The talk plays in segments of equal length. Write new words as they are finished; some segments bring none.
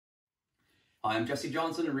I'm Jessi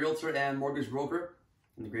Johnson, a realtor and mortgage broker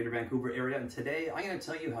in the Greater Vancouver area, and today I'm going to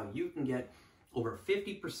tell you how you can get over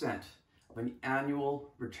 50% of an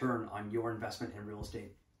annual return on your investment in real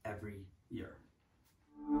estate every year.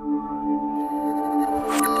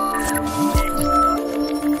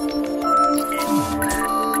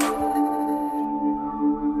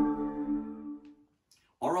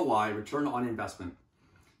 ROI, return on investment,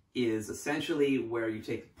 is essentially where you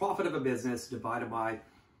take the profit of a business divided by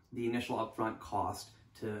the initial upfront cost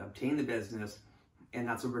to obtain the business, and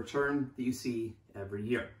that's a return that you see every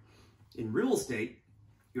year. In real estate,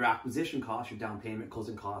 your acquisition cost, your down payment,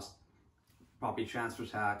 closing cost, property transfer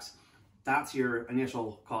tax, that's your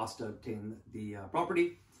initial cost to obtain the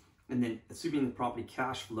property. And then assuming the property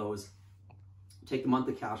cash flows, take the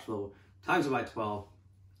monthly cash flow, times it by 12,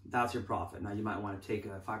 that's your profit. Now you might want to take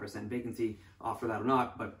a 5% vacancy off for that or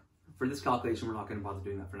not, but for this calculation, we're not going to bother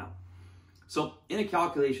doing that for now. So in a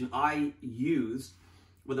calculation I used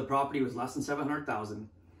where the property was less than 700,000,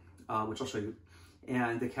 which I'll show you,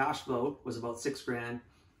 and the cash flow was about $6,000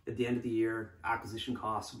 at the end of the year, acquisition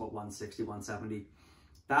costs about 160, 170.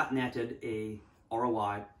 That netted a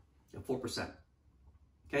ROI of 4%.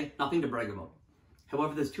 Okay, nothing to brag about.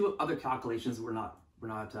 However, there's two other calculations that we're not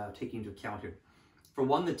taking into account here. For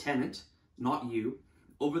one, the tenant, not you,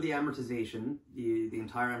 over the amortization, the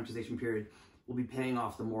entire amortization period, will be paying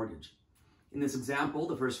off the mortgage. In this example,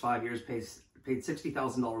 the first 5 years paid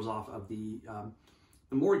 $60,000 off of the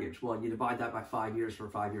mortgage. Well, you divide that by 5 years for a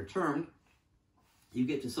 5-year term, you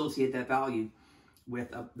get to associate that value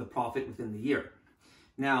with the profit within the year.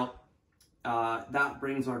 Now, that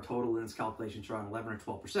brings our total in this calculation to around 11 or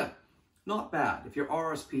 12%. Not bad. If your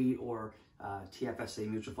RSP or TFSA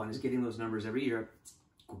mutual fund is getting those numbers every year,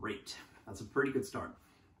 great. That's a pretty good start.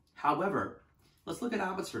 However, let's look at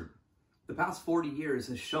Abbotsford. The past 40 years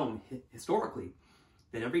has shown historically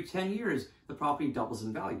that every 10 years, the property doubles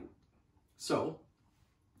in value. So,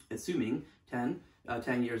 assuming 10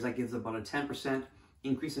 years, that gives about a 10%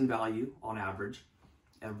 increase in value on average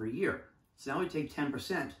every year. So now we take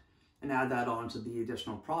 10% and add that on to the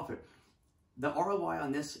additional profit. The ROI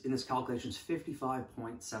on this in this calculation is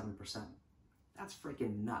 55.7%. That's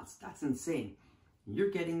freaking nuts. That's insane.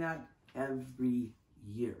 You're getting that every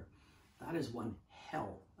year. That is one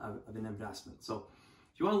hell of an investment. So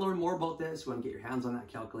if you want to learn more about this, you want to get your hands on that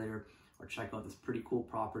calculator or check out this pretty cool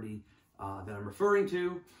property that I'm referring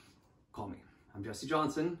to, call me. I'm Jessi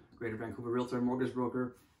Johnson, Greater Vancouver Realtor and Mortgage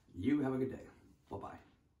Broker. You have a good day. Bye-bye.